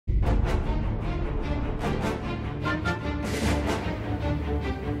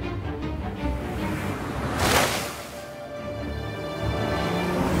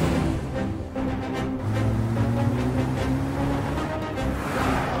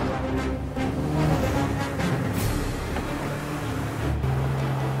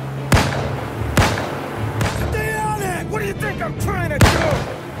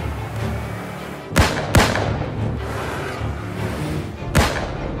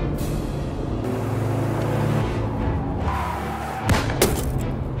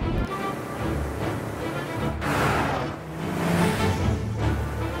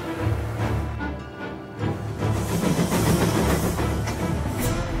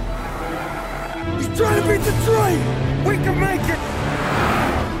Try to beat the train! We can make it!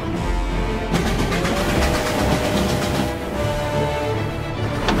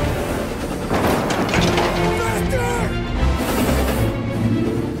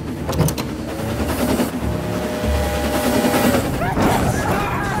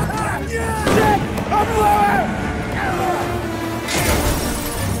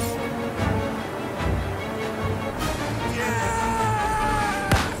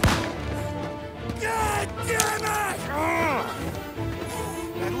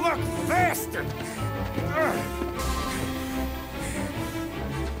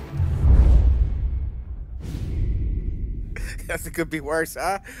 It could be worse,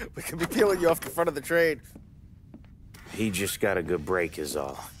 huh? We could be peeling you off the front of the train. He just got a good break is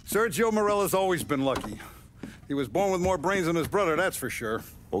all. Sergio Morella's always been lucky. He was born with more brains than his brother, that's for sure.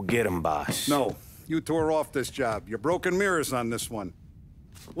 We'll get him, boss. No, you two are off this job. You're broken mirrors on this one.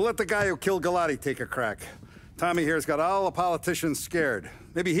 We'll let the guy who killed Galati take a crack. Tommy here's got all the politicians scared.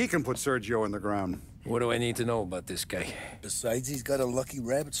 Maybe he can put Sergio in the ground. What do I need to know about this guy? Besides, he's got a lucky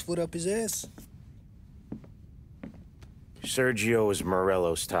rabbit's foot up his ass. Sergio is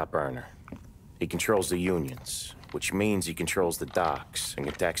Morello's top earner. He controls the unions, which means he controls the docks and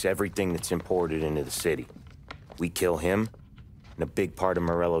can tax everything that's imported into the city. We kill him, and a big part of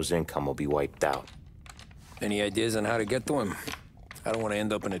Morello's income will be wiped out. Any ideas on how to get to him? I don't want to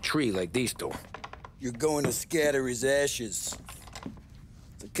end up in a tree like these two. You're going to scatter his ashes.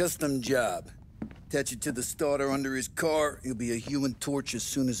 It's a custom job. Attach it to the starter under his car. He'll be a human torch as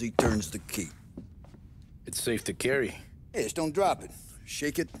soon as he turns the key. It's safe to carry. Yeah, just don't drop it.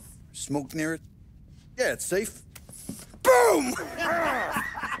 Shake it, smoke near it. Yeah, it's safe. Boom!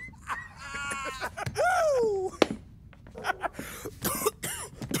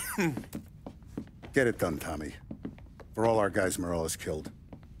 Get it done, Tommy. For all our guys Morella's killed.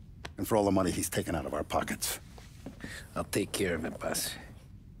 And for all the money he's taken out of our pockets. I'll take care of it, boss.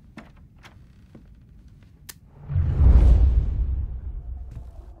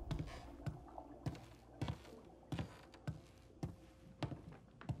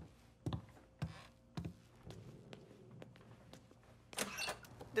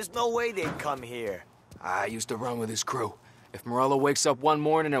 There's no way they'd come here. I used to run with his crew. If Morello wakes up one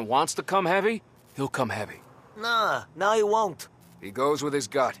morning and wants to come heavy, he'll come heavy. Nah, now he won't. He goes with his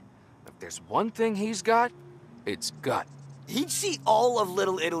gut. If there's one thing he's got, it's gut. He'd see all of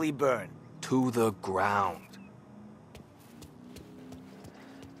Little Italy burn. To the ground.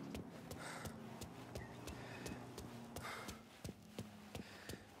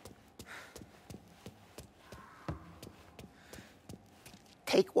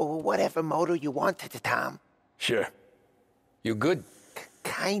 Take whatever motor you wanted, Tom. Sure. You good?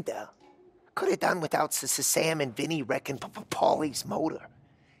 Kinda. Could have done without Sam and Vinny wrecking Paulie's motor.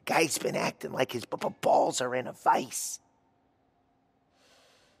 Guy's been acting like his balls are in a vice.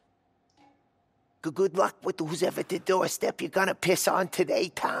 Good luck with who's ever the doorstep you're gonna piss on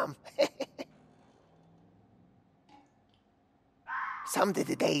today, Tom. Some of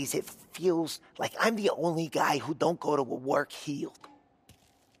the days it feels like I'm the only guy who don't go to work healed.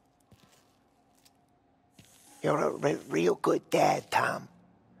 You're a real good dad, Tom.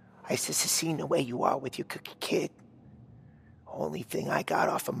 I just seen the way you are with your kid. Only thing I got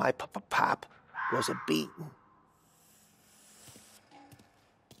off of my pop was a beating.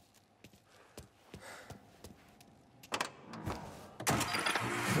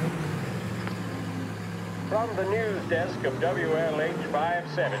 From the news desk of WLH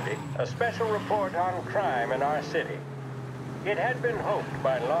 570, a special report on crime in our city. It had been hoped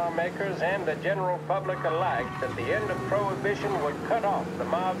by lawmakers and the general public alike that the end of Prohibition would cut off the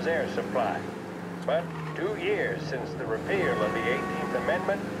mob's air supply. But 2 years since the repeal of the 18th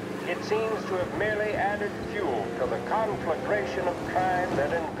Amendment, it seems to have merely added fuel to the conflagration of crime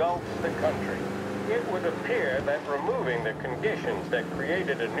that engulfs the country. It would appear that removing the conditions that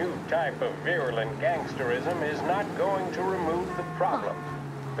created a new type of virulent gangsterism is not going to remove the problem.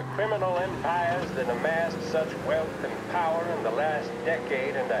 The criminal empires that amassed such wealth and power in the last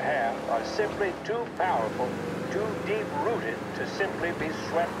decade and a half are simply too powerful, too deep-rooted to simply be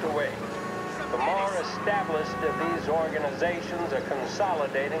swept away. The more established of these organizations are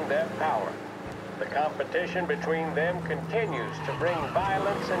consolidating their power. The competition between them continues to bring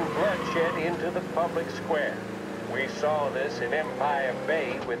violence and bloodshed into the public square. We saw this in Empire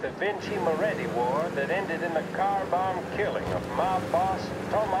Bay with the Vinci Moretti War that ended in the car bomb killing of mob boss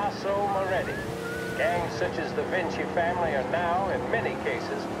Tommaso Moretti. Gangs such as the Vinci family are now, in many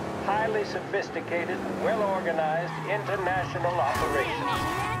cases, highly sophisticated, well-organized international operations.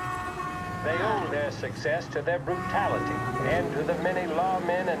 They owe their success to their brutality and to the many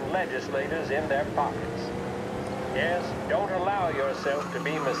lawmen and legislators in their pockets. Yes, don't allow yourself to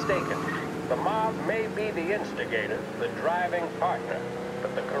be mistaken. The mob may be the instigator, the driving partner,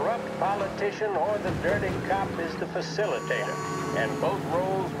 but the corrupt politician or the dirty cop is the facilitator, and both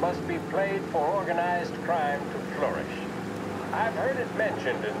roles must be played for organized crime to flourish. I've heard it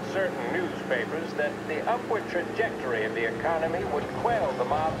mentioned in certain newspapers that the upward trajectory of the economy would quell the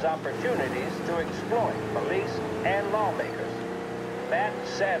mob's opportunities to exploit police and lawmakers. That,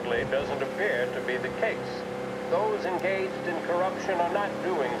 sadly, doesn't appear to be the case. Those engaged in corruption are not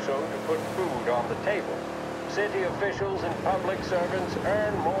doing so to put food on the table. City officials and public servants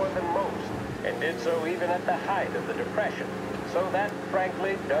earn more than most, and did so even at the height of the Depression. So that,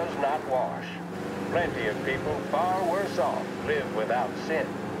 frankly, does not wash. Plenty of people far worse off live without sin.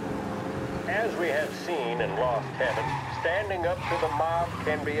 As we have seen in Lost Heaven, standing up to the mob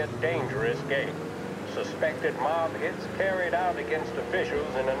can be a dangerous game. Suspected mob hits carried out against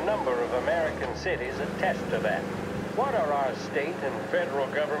officials in a number of American cities attest to that. What are our state and federal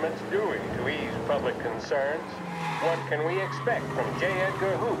governments doing to ease public concerns? What can we expect from J.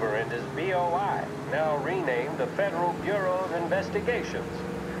 Edgar Hoover and his BOI, now renamed the Federal Bureau of Investigations?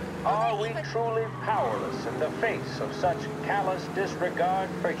 Are we truly powerless in the face of such callous disregard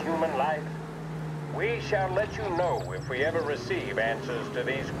for human life? We shall let you know if we ever receive answers to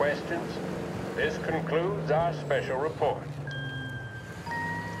these questions. This concludes our special report.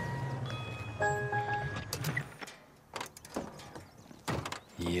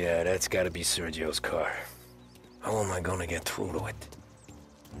 Yeah, that's gotta be Sergio's car. How am I gonna get through to it?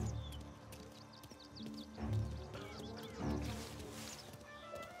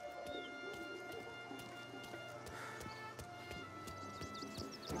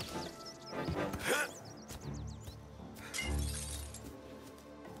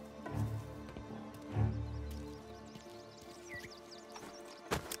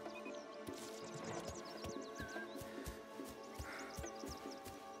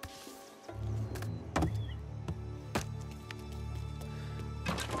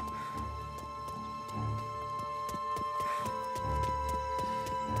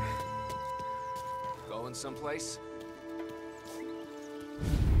 Going someplace?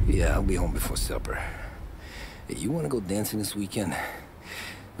 Yeah, I'll be home before supper. Hey, you wanna go dancing this weekend?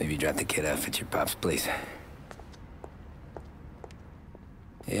 Maybe drop the kid off at your pop's place.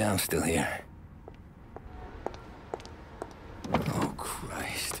 Yeah, I'm still here. Oh,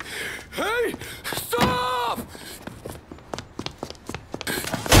 Christ. Hey! Stop!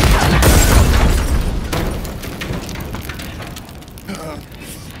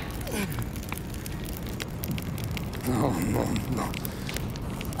 No, no, no.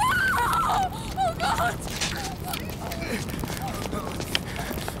 Oh, God!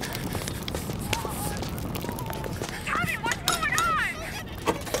 Tommy, what's going on?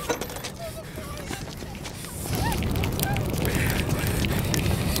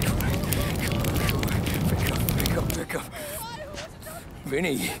 Pick up.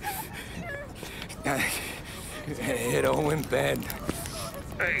 Vinny. It all went bad.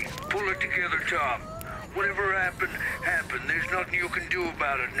 Hey, pull it together, Tom. Whatever happened, happened. There's nothing you can do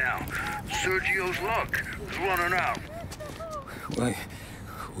about it now. Sergio's luck is running out.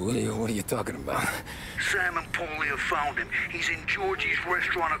 What are you talking about? Sam and Paulie have found him. He's in Georgie's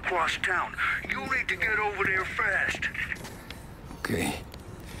restaurant across town. You need to get over there fast. Okay.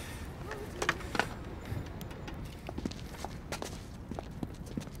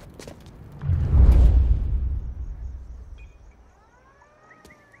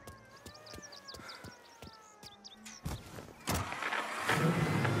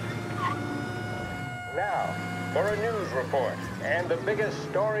 Now, for a news report. And the biggest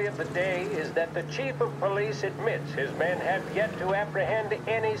story of the day is that the chief of police admits his men have yet to apprehend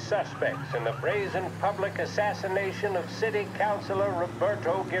any suspects in the brazen public assassination of City Councilor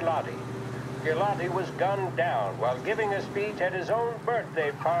Roberto Gilotti. Gilotti was gunned down while giving a speech at his own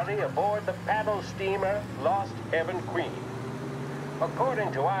birthday party aboard the paddle steamer Lost Heaven Queen.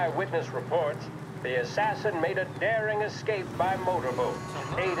 According to eyewitness reports, the assassin made a daring escape by motorboat,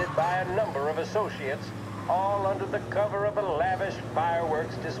 aided by a number of associates, all under the cover of a lavish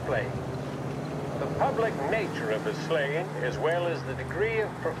fireworks display. The public nature of the slaying, as well as the degree of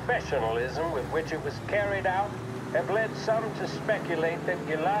professionalism with which it was carried out, have led some to speculate that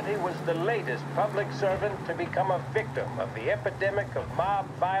Gilotti was the latest public servant to become a victim of the epidemic of mob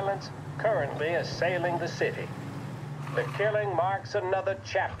violence currently assailing the city. The killing marks another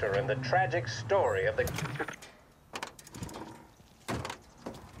chapter in the tragic story of the...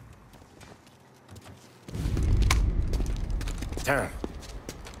 Tom,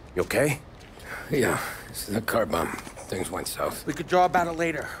 you okay? Yeah, it's a car bomb. Things went south. We could draw about it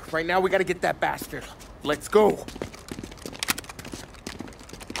later. Right now, we gotta get that bastard. Let's go.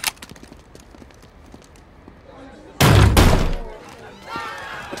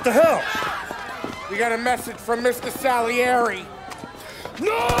 What the hell? We got a message from Mr. Salieri.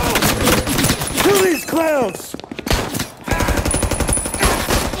 No! Kill these clowns!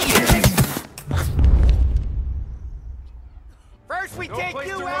 First we take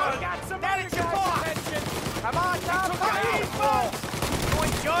you out, then it's your boss! Come on, Tom, come on! You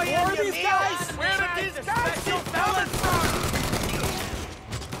enjoying your meal? Where did these guys see fellas from?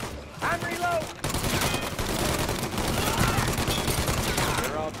 I'm reload!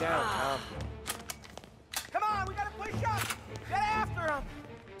 They're all down, Tom. Come on, we gotta push up! Get after him!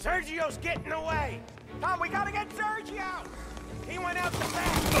 Sergio's getting away! Tom, we gotta get Sergio! He went out the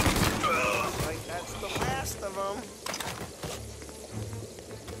back! Like that's the last of them.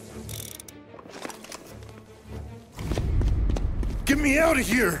 Get me out of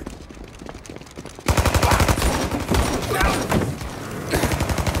here!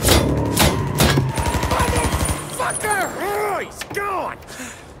 Motherfucker! Oh, he's gone!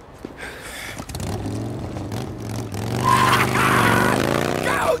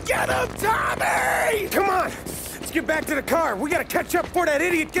 Go get him, Tommy! Come on! Let's get back to the car. We gotta catch up before that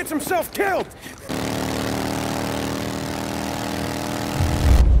idiot gets himself killed!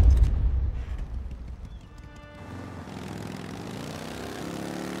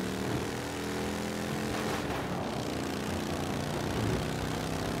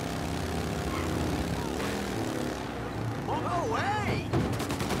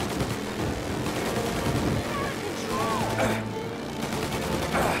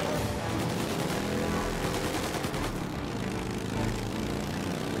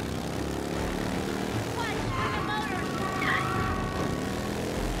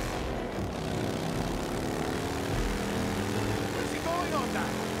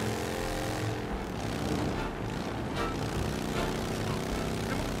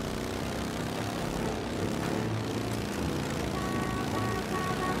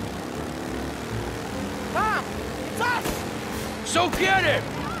 So get him!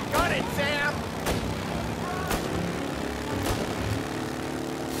 Got it, Sam!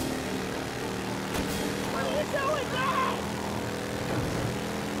 What are you doing now?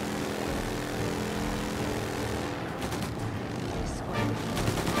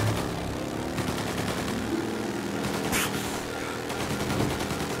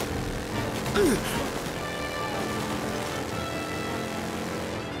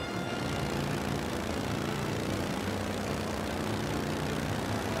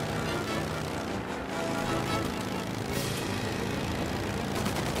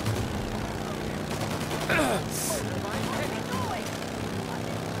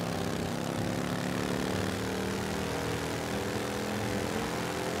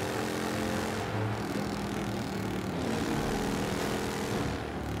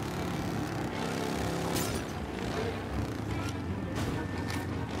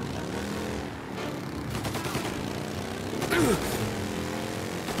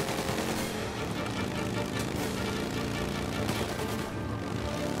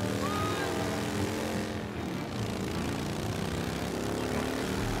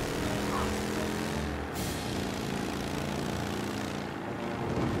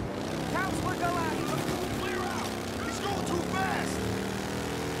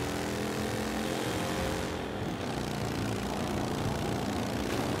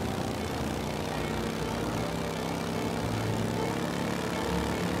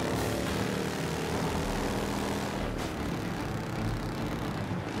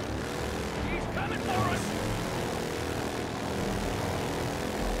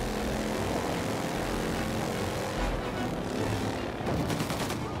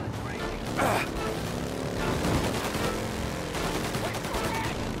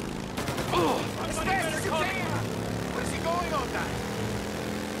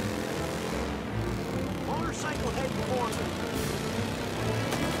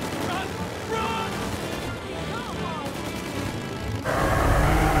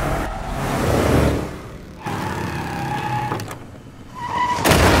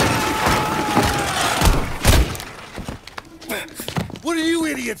 What are you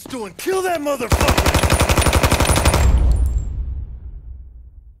idiots doing? Kill that motherfucker!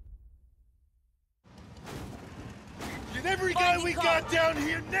 Get every guy we got down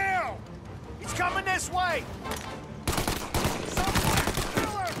here now! He's coming this way!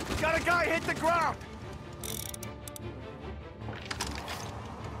 Got a guy hit the ground!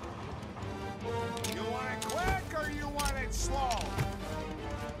 You want it quick or you want it slow?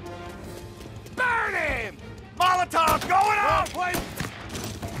 Bang! Tom! Going up! Wait!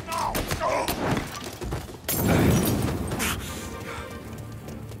 No!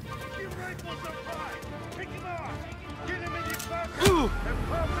 Your rifles are fine. Pick him off. Get him in your pocket and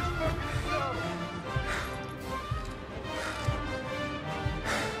pop his fucking skull.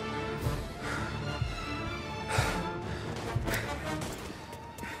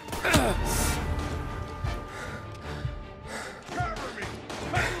 Cover me.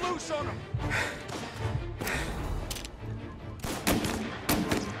 Cut loose on him.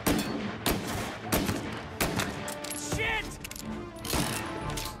 Shit!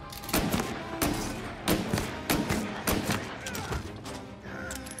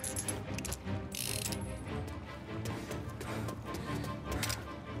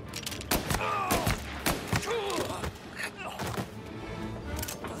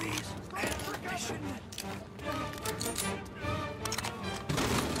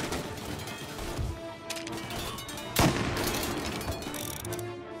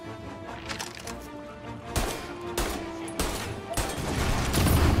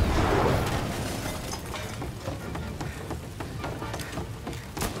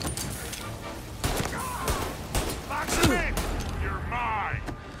 Box him in! You're mine!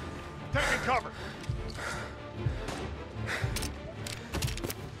 Taking cover!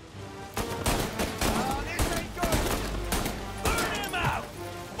 Oh, this ain't good! Burn him out!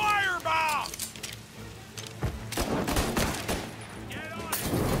 Fireball! Get on it!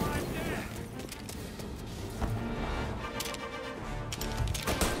 I'm dead!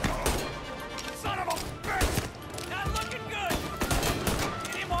 Son of a bitch! Not looking good!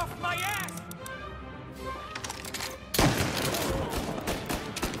 Get him off my ass!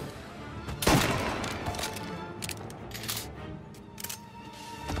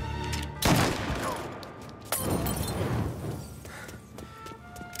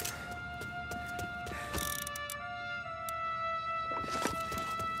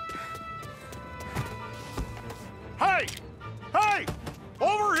 Hey! Hey!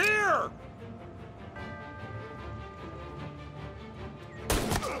 Over here!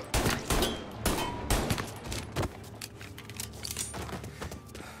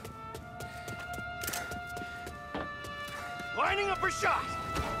 Lining up a shot!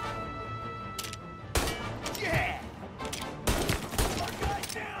 Yeah! Our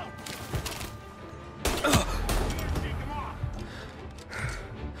guy's down! Take him off!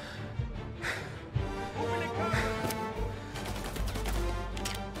 Open it, cover!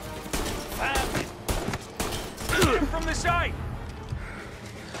 Found it! Get him from the side!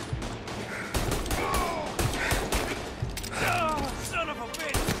 Oh, son of a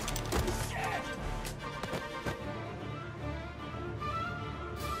bitch! Shit!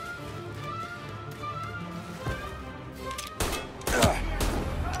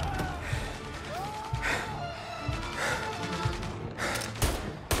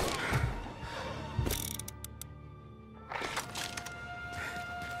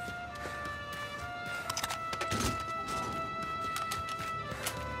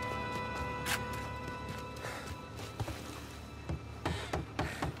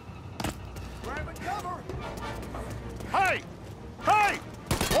 Grabbing cover! Hey! Hey!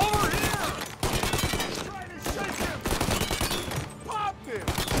 Over here! Try to shake him! Pop him!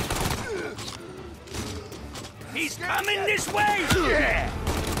 He's coming this way! Yeah!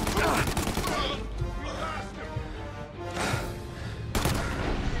 We lost him!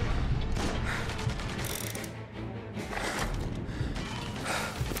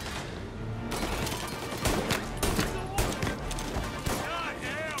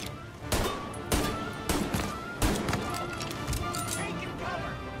 Goddamn! Taking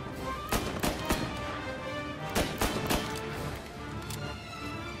cover!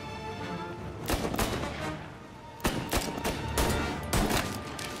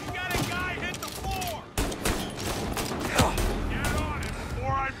 You got a guy hit the floor! Get on him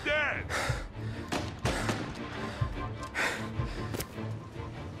before I'm dead!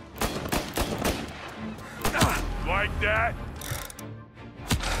 Like that?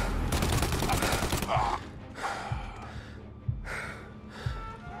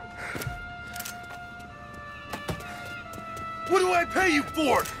 What do I pay you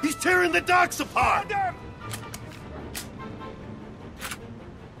for? He's tearing the docks apart! Under!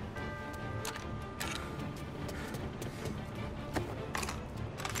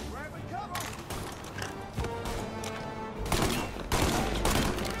 Grabbing cover!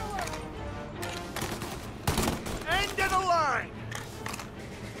 End of the line!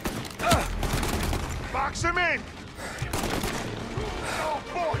 Box him in! Oh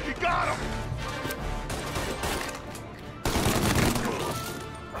boy, you got him!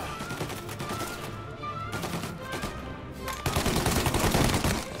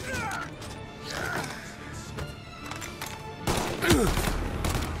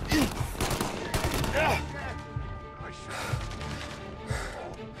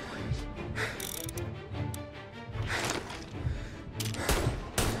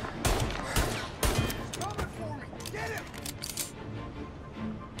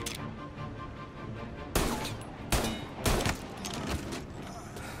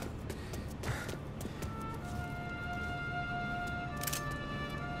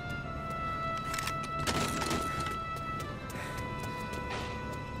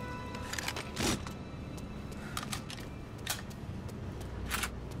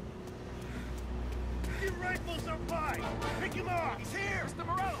 Rifles are fine! Pick him off! He's here! Mr.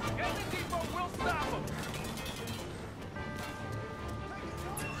 Morello, get in the depot, we'll stop him!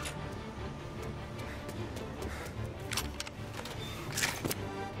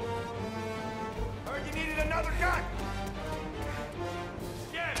 Heard you needed another gun!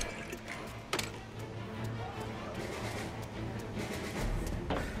 Get it!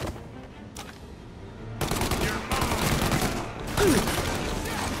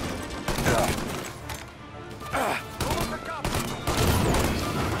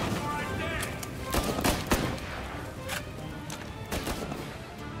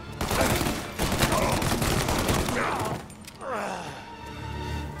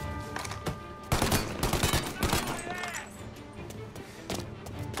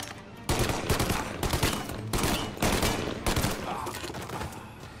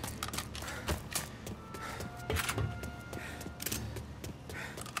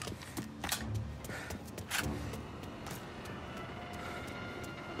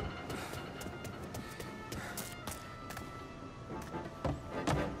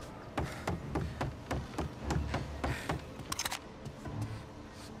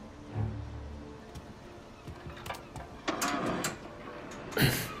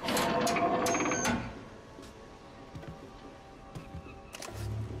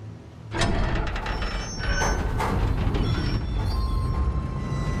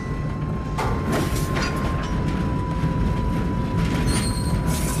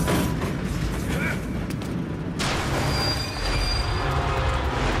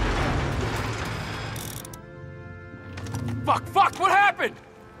 Fuck, what happened?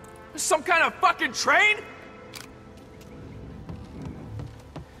 Some kind of fucking train?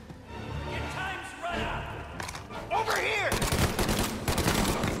 Your time's run out! Over here!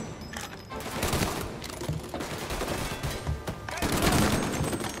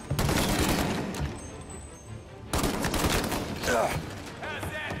 How's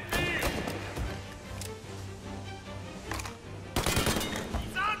that feel?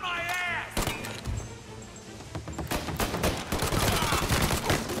 He's on my ass!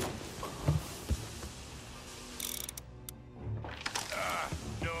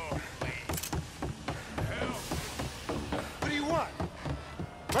 No, please. Help! What do you want?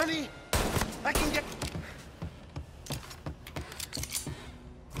 Money? I can get...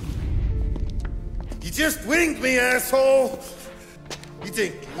 You just winged me, asshole! You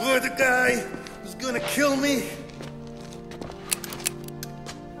think you're the guy who's gonna kill me?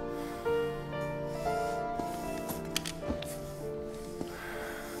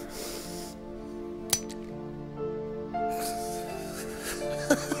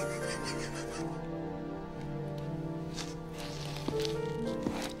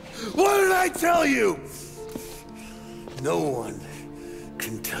 What did I tell you? No one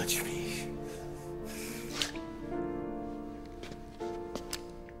can touch me.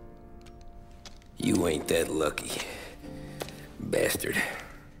 You ain't that lucky, bastard.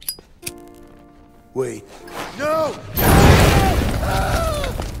 Wait. No!